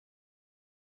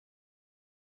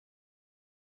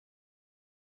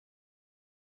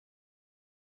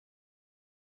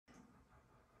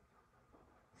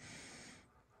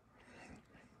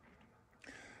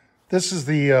This is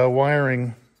the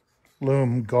wiring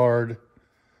loom guard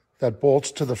that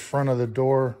bolts to the front of the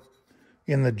door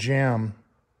in the jamb,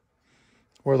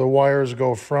 where the wires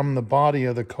go from the body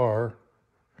of the car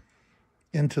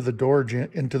into the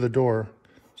door.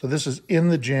 So this is in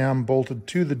the jamb, bolted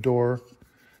to the door,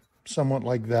 somewhat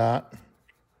like that.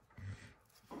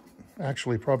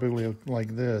 Actually, probably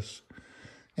like this.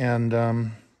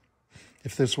 And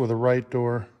if this were the right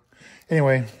door.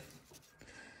 Anyway,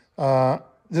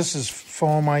 this is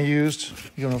foam I used,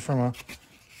 you know, from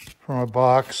a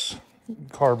box,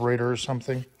 carburetor or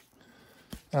something.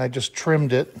 And I just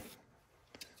trimmed it,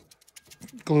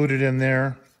 glued it in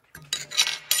there.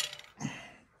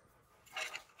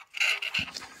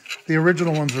 The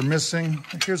original ones are missing.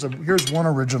 Here's one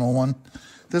original one.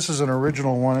 This is an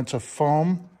original one. It's a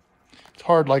foam. It's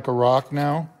hard like a rock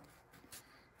now.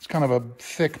 It's kind of a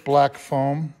thick black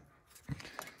foam.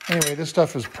 Anyway, this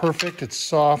stuff is perfect. It's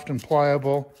soft and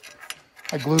pliable.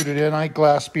 I glued it in. I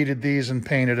glass beaded these and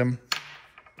painted them.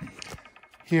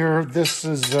 Here, this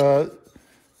is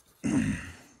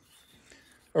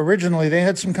originally they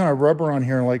had some kind of rubber on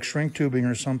here, like shrink tubing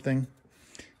or something.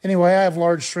 Anyway, I have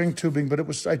large shrink tubing,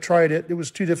 but I tried it. It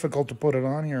was too difficult to put it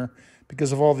on here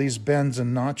because of all these bends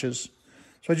and notches.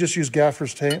 So I just used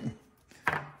gaffer's tape.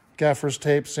 Gaffer's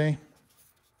tape, see?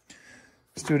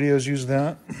 Studios use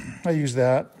that. I use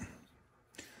that.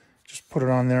 Just put it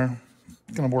on there.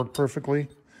 It's going to work perfectly.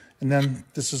 And then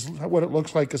this is what it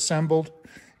looks like assembled.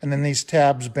 And then these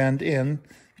tabs bend in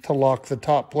to lock the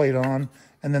top plate on.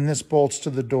 And then this bolts to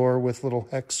the door with little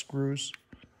hex screws.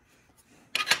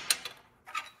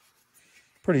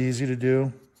 Pretty easy to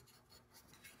do.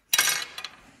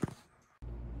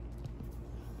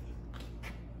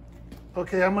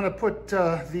 Okay, I'm going to put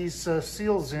these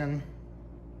seals in.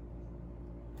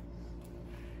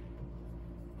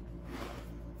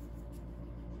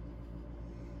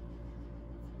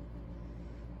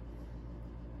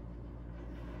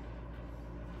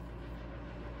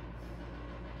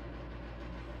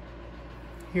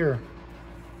 Here.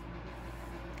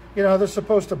 You know, they're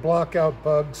supposed to block out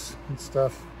bugs and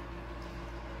stuff.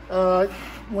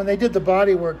 When they did the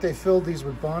body work, they filled these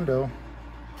with Bondo.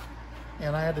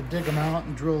 And I had to dig them out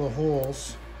and drill the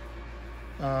holes.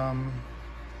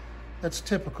 That's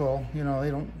typical. You know,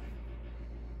 they don't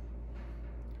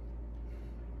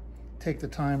take the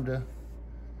time to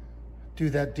do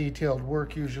that detailed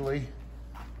work usually.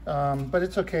 But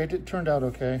it's okay. It turned out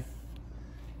okay.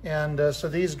 And so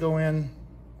these go in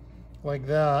like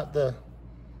that.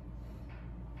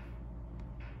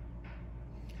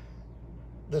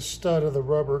 The stud of the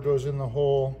rubber goes in the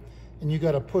hole, and you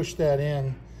got to push that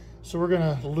in. So we're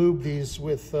going to lube these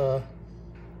with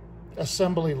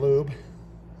assembly lube,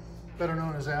 better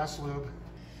known as ass lube.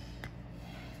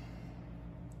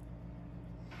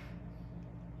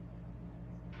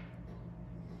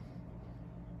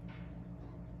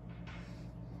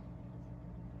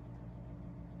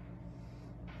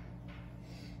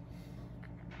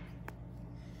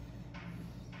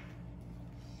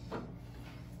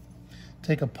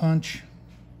 Take a punch,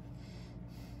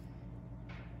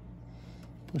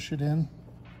 push it in,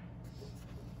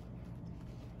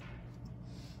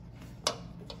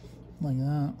 like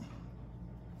that.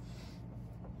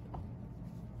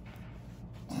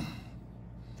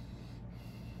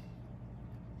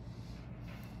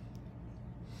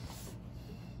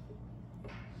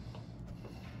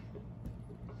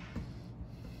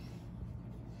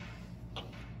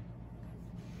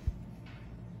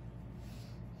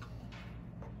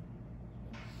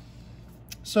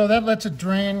 So that lets it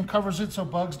drain, covers it so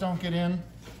bugs don't get in.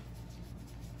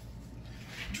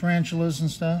 Tarantulas and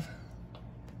stuff.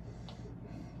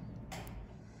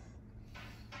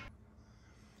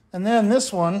 And then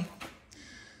this one,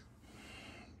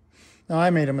 now I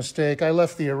made a mistake. I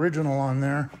left the original on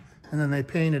there and then they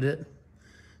painted it.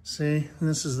 See, and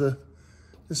this is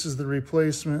the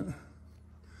replacement,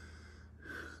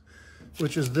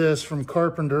 which is this from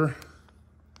Carpenter.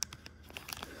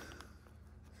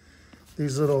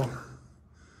 These little,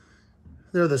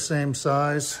 they're the same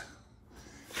size,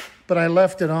 but I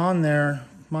left it on there,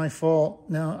 my fault.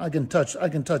 Now I can touch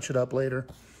it up later.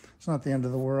 It's not the end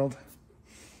of the world.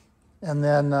 And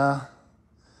then got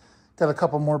a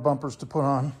couple more bumpers to put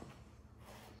on.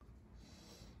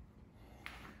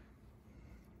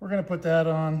 We're gonna put that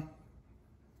on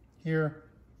here.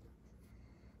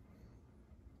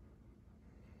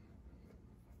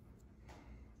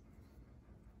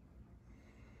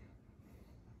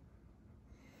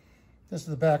 This is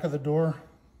the back of the door.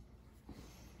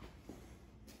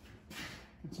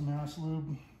 Get some ass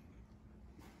lube.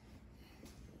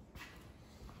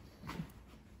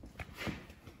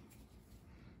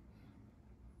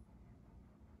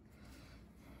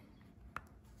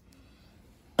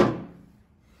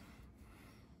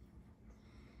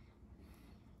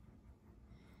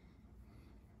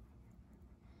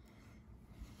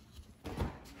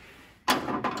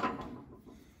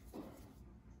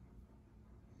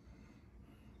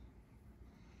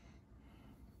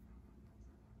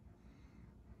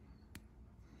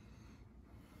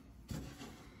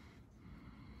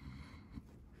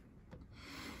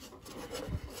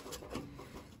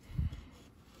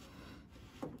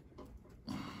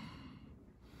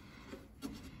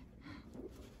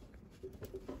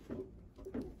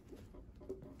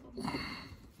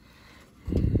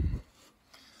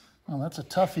 that's a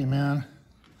toughie, man.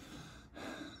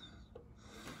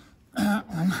 That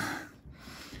one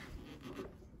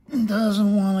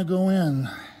doesn't want to go in.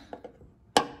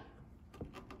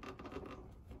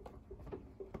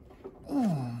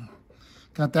 Oh,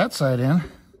 got that side in.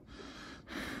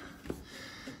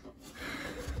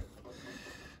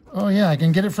 Oh yeah, I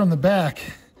can get it from the back.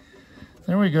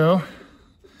 There we go.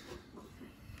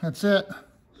 That's it.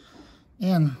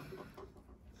 In.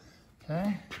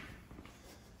 Okay.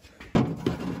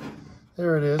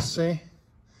 There it is, see?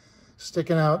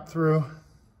 Sticking out through.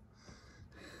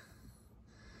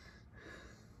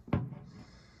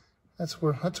 That's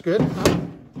good,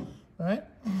 right?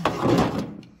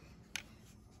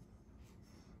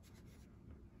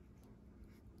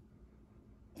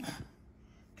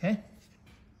 Okay.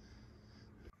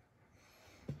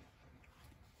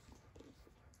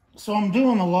 So I'm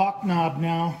doing the lock knob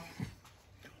now.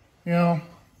 You know,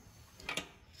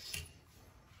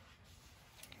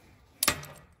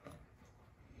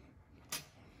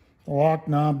 the lock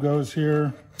knob goes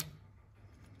here.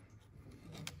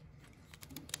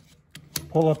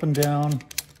 Pull up and down.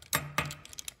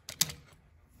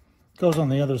 Goes on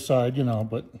the other side, you know,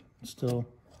 but still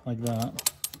like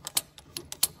that.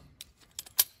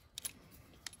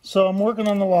 So I'm working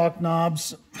on the lock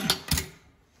knobs.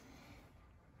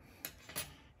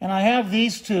 And I have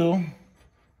these two.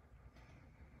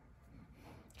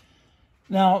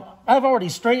 Now, I've already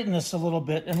straightened this a little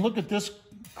bit, and look at this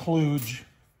kludge.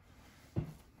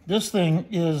 This thing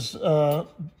is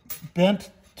bent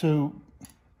to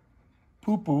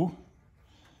poo-poo,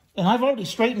 and I've already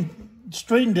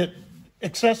straightened it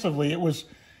excessively. It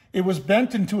was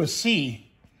bent into a C.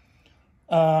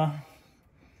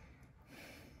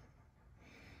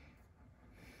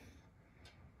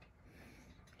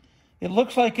 It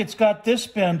looks like it's got this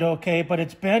bend okay, but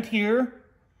it's bent here.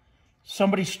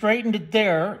 Somebody straightened it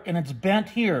there, and it's bent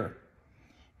here.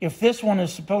 If this one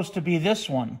is supposed to be this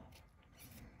one.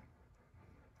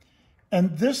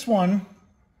 And this one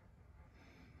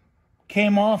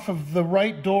came off of the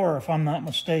right door, if I'm not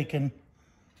mistaken.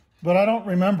 But I don't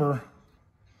remember.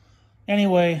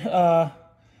 Anyway,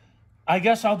 I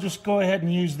guess I'll just go ahead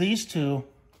and use these two.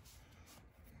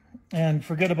 And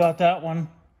forget about that one.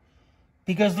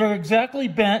 Because they're exactly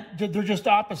bent, they're just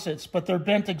opposites, but they're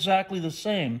bent exactly the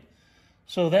same.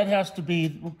 So that has to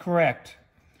be correct.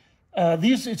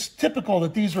 It's typical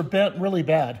that these are bent really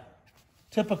bad.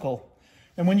 Typical.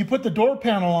 And when you put the door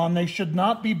panel on, they should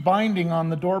not be binding on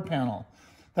the door panel.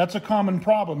 That's a common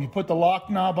problem. You put the lock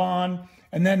knob on,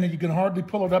 and then you can hardly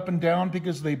pull it up and down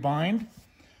because they bind.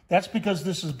 That's because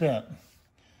this is bent.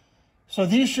 So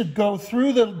these should go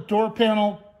through the door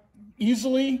panel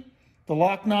easily. The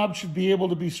lock knob should be able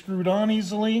to be screwed on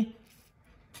easily.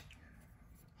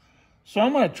 So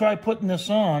I'm going to try putting this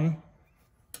on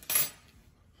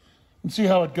and see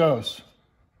how it goes.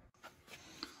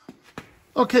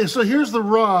 Okay, so here's the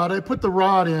rod. I put the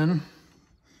rod in.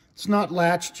 It's not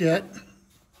latched yet.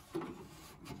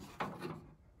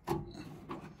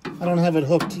 I don't have it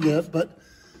hooked yet, but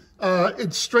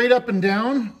it's straight up and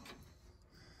down.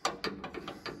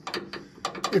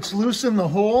 It's loose in the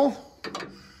hole.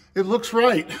 It looks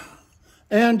right.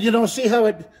 And you know, see how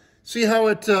it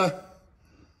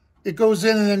goes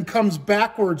in and then comes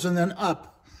backwards and then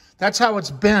up. That's how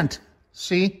it's bent.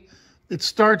 See? It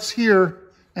starts here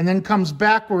and then comes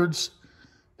backwards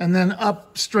and then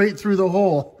up straight through the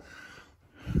hole.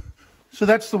 So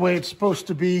that's the way it's supposed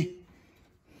to be.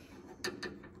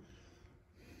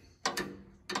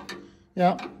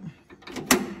 Yeah.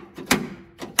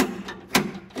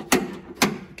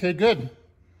 Okay, good.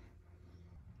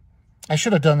 I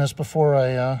should have done this before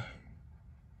I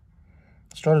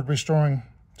started restoring.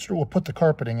 We'll put the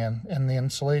carpeting in and the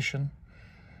insulation.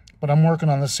 But I'm working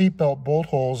on the seatbelt bolt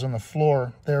holes in the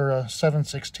floor. They're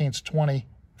 7/16 20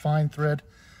 fine thread.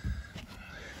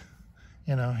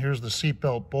 You know, here's the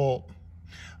seatbelt bolt.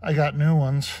 I got new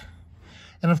ones.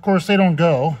 And of course they don't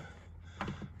go.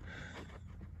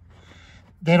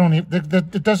 They don't even,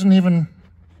 it doesn't even,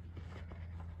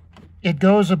 it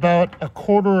goes about a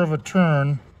quarter of a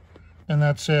turn and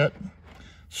that's it.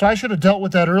 So I should have dealt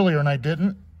with that earlier and I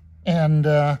didn't. And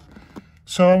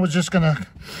so I was just gonna,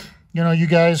 you know, you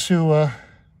guys who are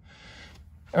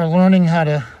learning how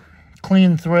to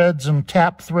clean threads and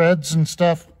tap threads and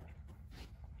stuff,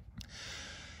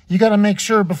 you got to make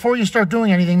sure before you start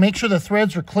doing anything, make sure the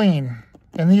threads are clean,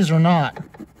 and these are not.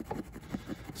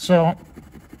 So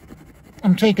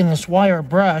I'm taking this wire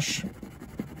brush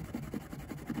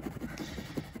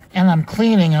and I'm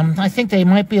cleaning them. I think they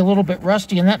might be a little bit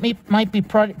rusty, and that might be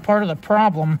part of the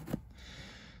problem.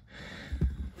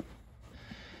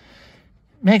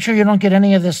 Make sure you don't get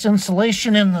any of this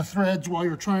insulation in the threads while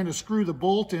you're trying to screw the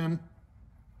bolt in.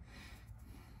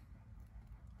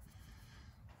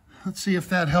 Let's see if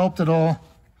that helped at all.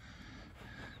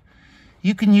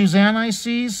 You can use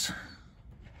anti-seize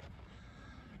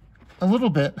a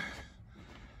little bit.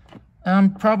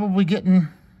 I'm probably getting,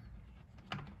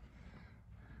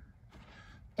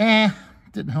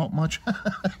 didn't help much.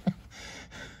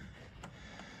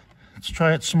 Let's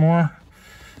try it some more.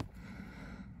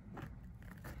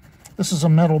 This is a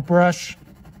metal brush,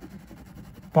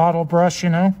 bottle brush, you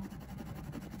know.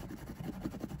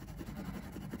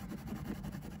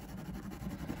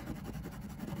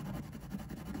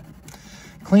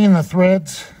 Clean the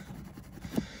threads.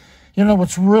 You know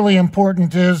what's really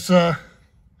important is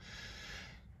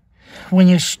when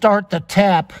you start the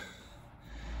tap,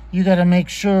 you got to make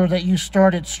sure that you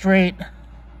start it straight.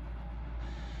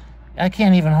 I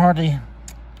can't even hardly...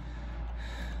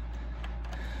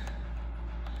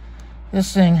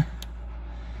 This thing,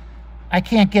 I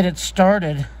can't get it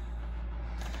started.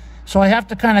 So I have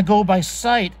to kind of go by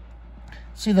sight.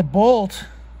 See the bolt?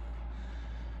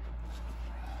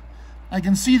 I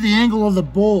can see the angle of the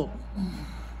bolt.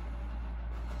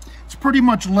 It's pretty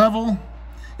much level.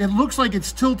 It looks like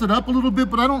it's tilted up a little bit,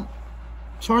 but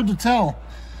it's hard to tell.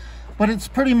 But it's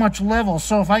pretty much level.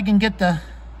 So if I can get the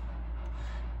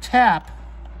tap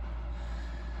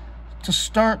to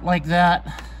start like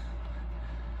that,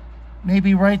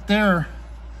 maybe right there.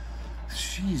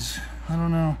 Jeez, I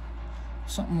don't know.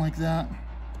 Something like that.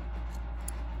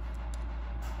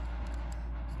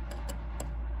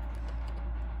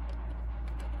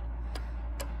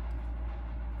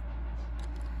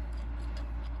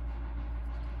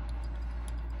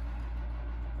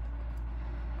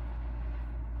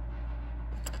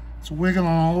 It's wiggling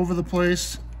all over the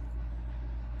place.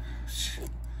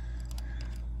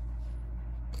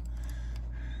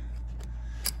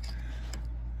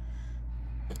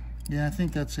 Yeah, I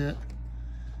think that's it.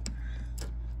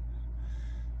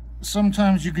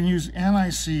 Sometimes you can use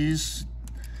anti-seize,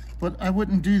 but I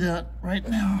wouldn't do that right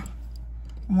now.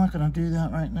 I'm not going to do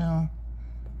that right now.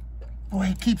 Boy,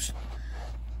 it keeps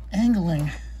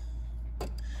angling.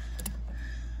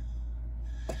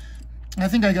 I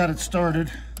think I got it started.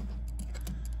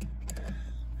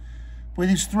 Boy,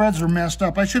 these threads are messed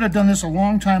up. I should have done this a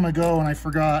long time ago and I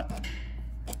forgot.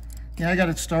 Yeah, I got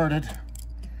it started.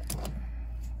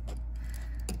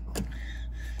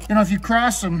 You know, if you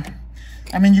cross them,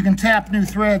 I mean, you can tap new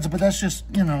threads, but that's just,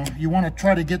 you know, you want to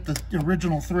try to get the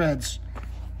original threads.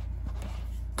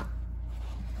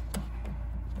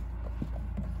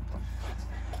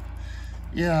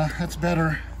 Yeah, that's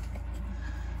better.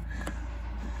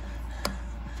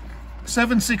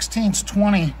 7/16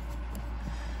 20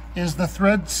 is the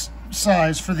thread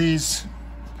size for these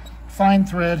fine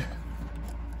thread.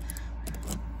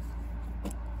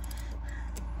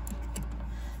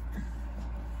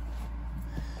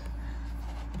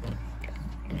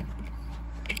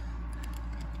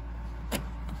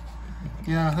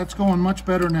 Yeah, that's going much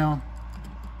better now.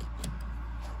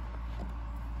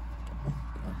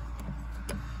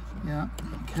 Yeah,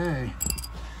 okay.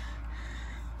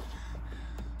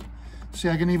 See,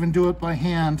 I can even do it by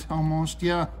hand almost.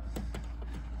 Yeah,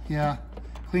 yeah,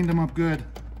 cleaned them up good.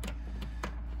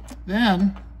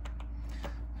 Then,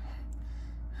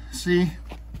 see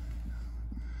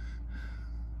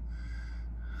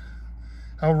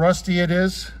how rusty it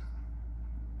is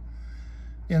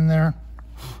in there.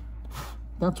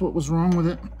 That's what was wrong with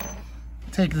it.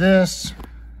 Take this.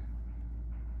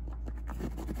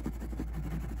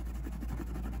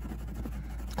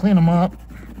 Clean them up.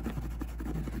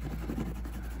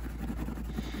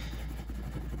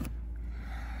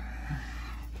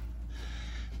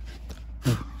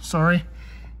 Sorry.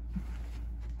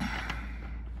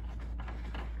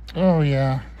 Oh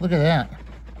yeah, look at that.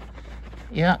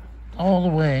 Yeah, all the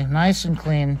way, nice and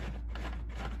clean.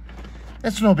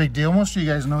 That's no big deal. Most of you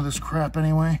guys know this crap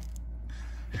anyway.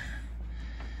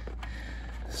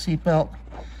 Seatbelt,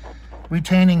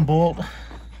 retaining bolt.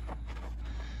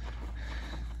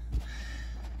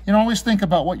 You know, always think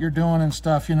about what you're doing and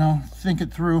stuff, you know, think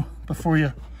it through before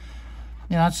you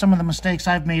know, that's some of the mistakes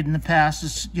I've made in the past,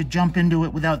 is you jump into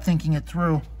it without thinking it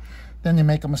through. Then you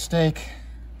make a mistake.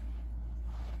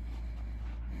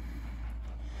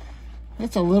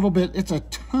 It's a little bit, it's a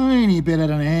tiny bit at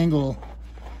an angle.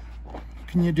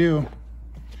 Can you do?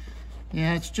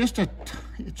 Yeah, it's just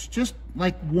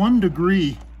like 1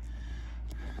 degree.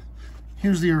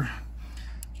 Here's the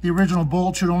original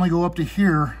bolt, should only go up to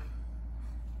here.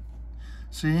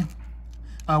 See?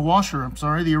 Washer, I'm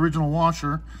sorry, the original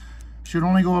washer should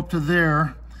only go up to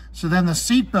there. So then the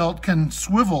seat belt can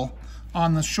swivel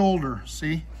on the shoulder,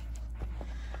 see?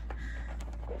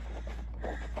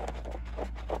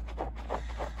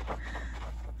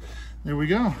 There we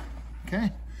go.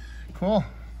 Okay, cool.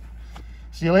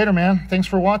 See you later, man. Thanks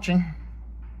for watching.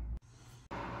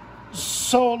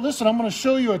 So listen, I'm going to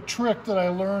show you a trick that I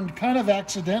learned kind of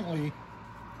accidentally.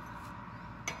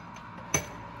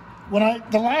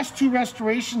 The last two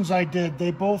restorations I did,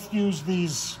 they both use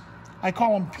these, I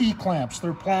call them P-clamps.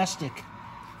 They're plastic,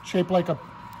 shaped like a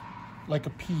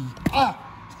P. Ah!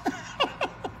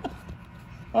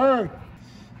 All right.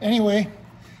 Anyway,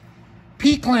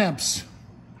 P-clamps,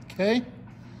 okay?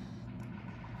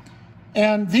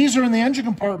 And these are in the engine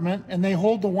compartment, and they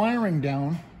hold the wiring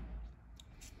down.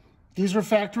 These are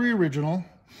factory original.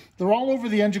 They're all over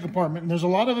the engine compartment, and there's a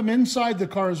lot of them inside the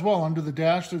car as well, under the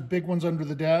dash. There's big ones under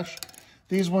the dash.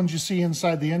 These ones you see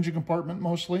inside the engine compartment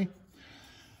mostly.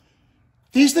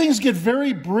 These things get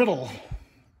very brittle.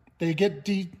 They get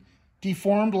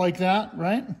deformed like that,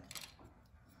 right?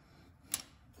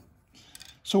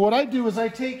 So what I do is I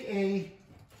take a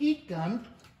heat gun.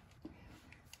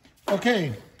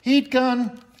 Okay, heat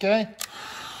gun, okay?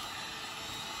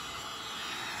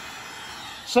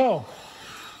 So,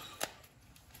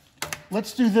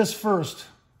 let's do this first.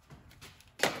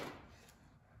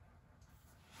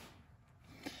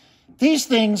 These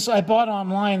things I bought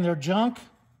online, they're junk,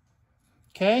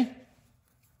 okay?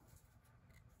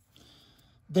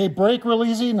 They break real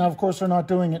easy. Now, of course, they're not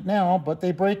doing it now, but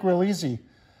they break real easy.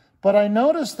 But I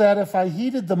noticed that if I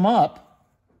heated them up,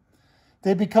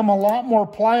 they become a lot more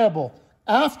pliable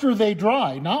after they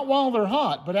dry. Not while they're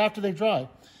hot, but after they dry.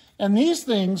 And these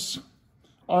things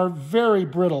are very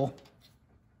brittle.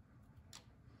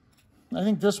 I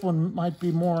think this one might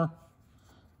be more.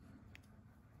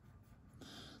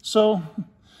 So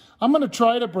I'm going to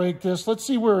try to break this. Let's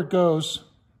see where it goes.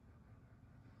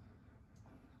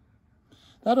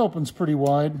 That opens pretty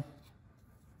wide.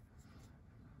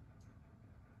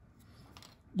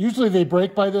 Usually they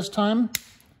break by this time.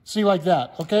 See, like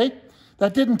that, okay?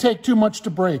 That didn't take too much to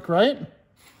break, right?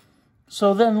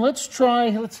 So then let's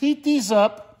heat these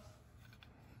up.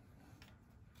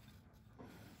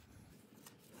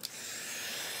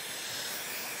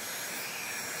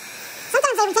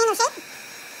 Sometimes they retain their shape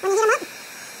when you heat them up.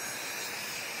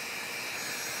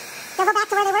 They'll go back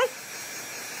to where they were,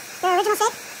 their original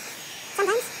shape,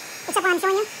 sometimes, except where I'm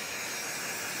showing you.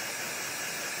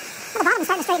 Well, the bottom's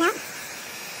starting to straighten out.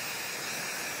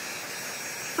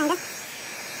 Kinda.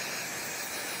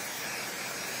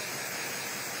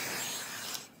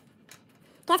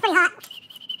 Okay, that's pretty hot.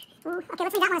 Ooh, okay,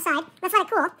 let's leave that one aside. Let's let it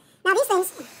cool. Now these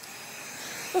things,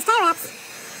 these tie wraps,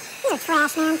 these are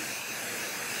trash, man.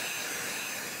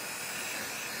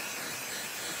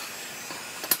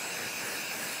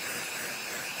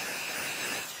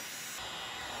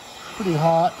 Pretty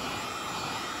hot.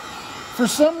 For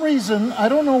some reason, I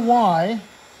don't know why,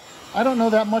 I don't know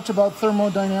that much about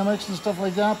thermodynamics and stuff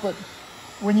like that, but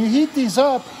when you heat these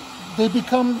up, they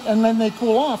become, and then they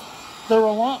cool off, they're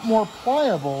a lot more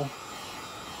pliable.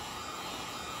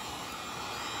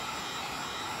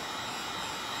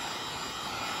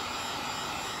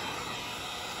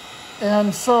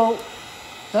 And so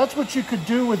that's what you could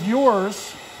do with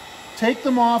yours. Take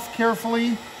them off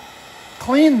carefully,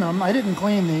 clean them. I didn't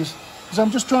clean these because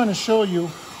I'm just trying to show you.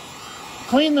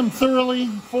 Clean them thoroughly,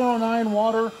 409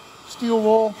 water, steel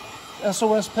wool,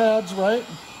 SOS pads, right?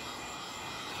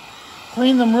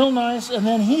 Clean them real nice and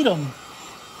then heat them.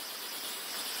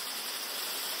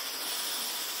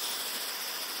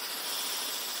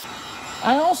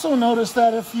 I also noticed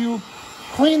that if you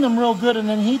clean them real good and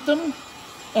then heat them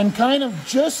and kind of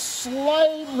just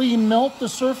slightly melt the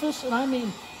surface, and I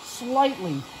mean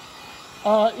slightly,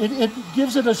 it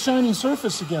gives it a shiny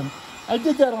surface again. I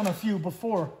did that on a few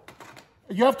before.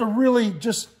 You have to really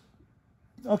just,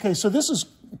 okay, so this is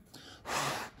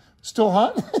still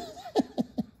hot,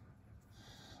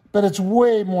 but it's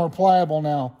way more pliable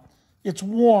now. It's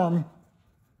warm.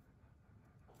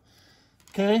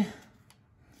 Okay,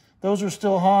 those are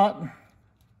still hot.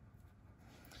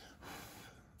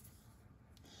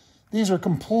 These are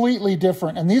completely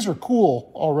different, and these are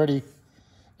cool already,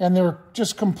 and they're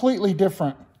just completely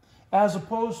different, as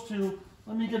opposed to,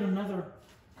 let me get another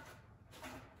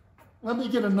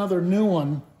new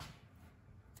one.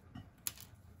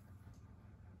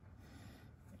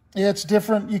 Yeah, it's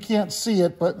different. You can't see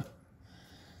it, but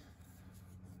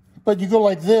you go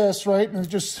like this, right? And it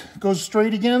just goes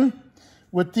straight again.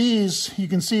 With these, you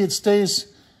can see it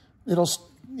stays,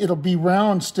 it'll be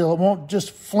round still. It won't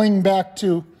just fling back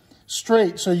to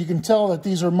straight. So you can tell that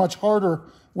these are much harder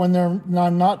when they're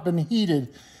not been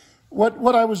heated.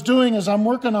 what I was doing is I'm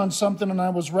working on something and I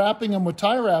was wrapping them with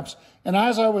tie wraps, and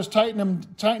as I was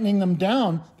tightening them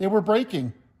down, they were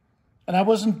breaking. And I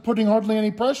wasn't putting hardly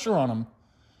any pressure on them.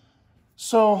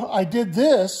 So I did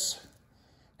this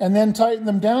and then tightened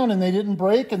them down, and they didn't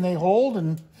break and they hold,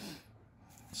 and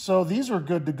so these are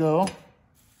good to go.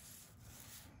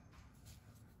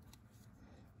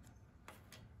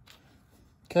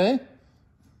 Okay.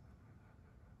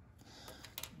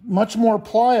 Much more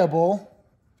pliable.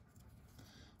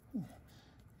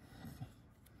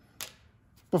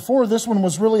 Before, this one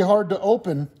was really hard to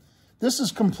open. This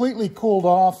is completely cooled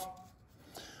off,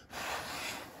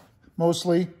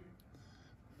 mostly.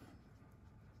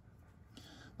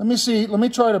 Let me see, let me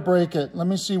try to break it. Let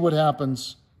me see what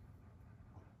happens.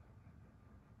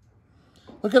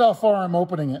 Look at how far I'm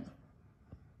opening it.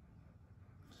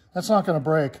 That's not going to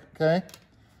break, okay?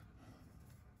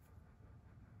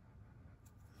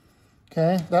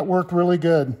 Okay, that worked really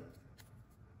good.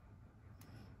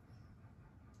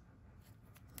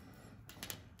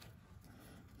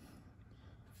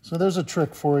 So there's a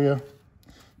trick for you.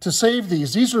 To save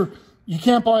these are, you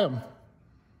can't buy them.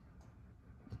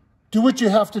 Do what you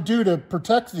have to do to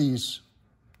protect these.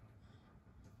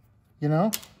 You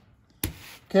know?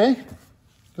 Okay?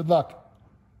 Good luck.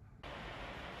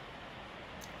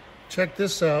 Check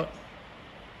this out.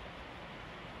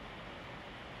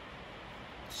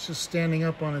 It's just standing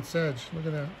up on its edge. Look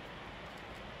at that.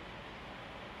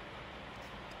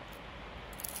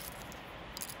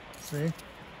 See?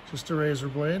 Just a razor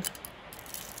blade.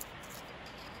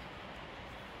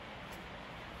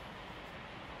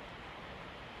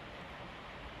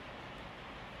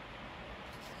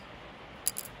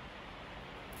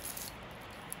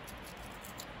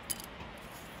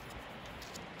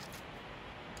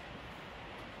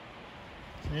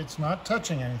 See, it's not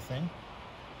touching anything.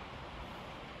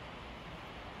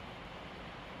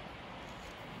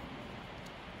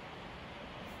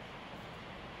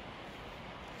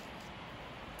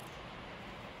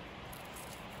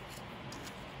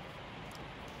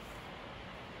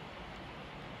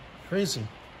 Crazy.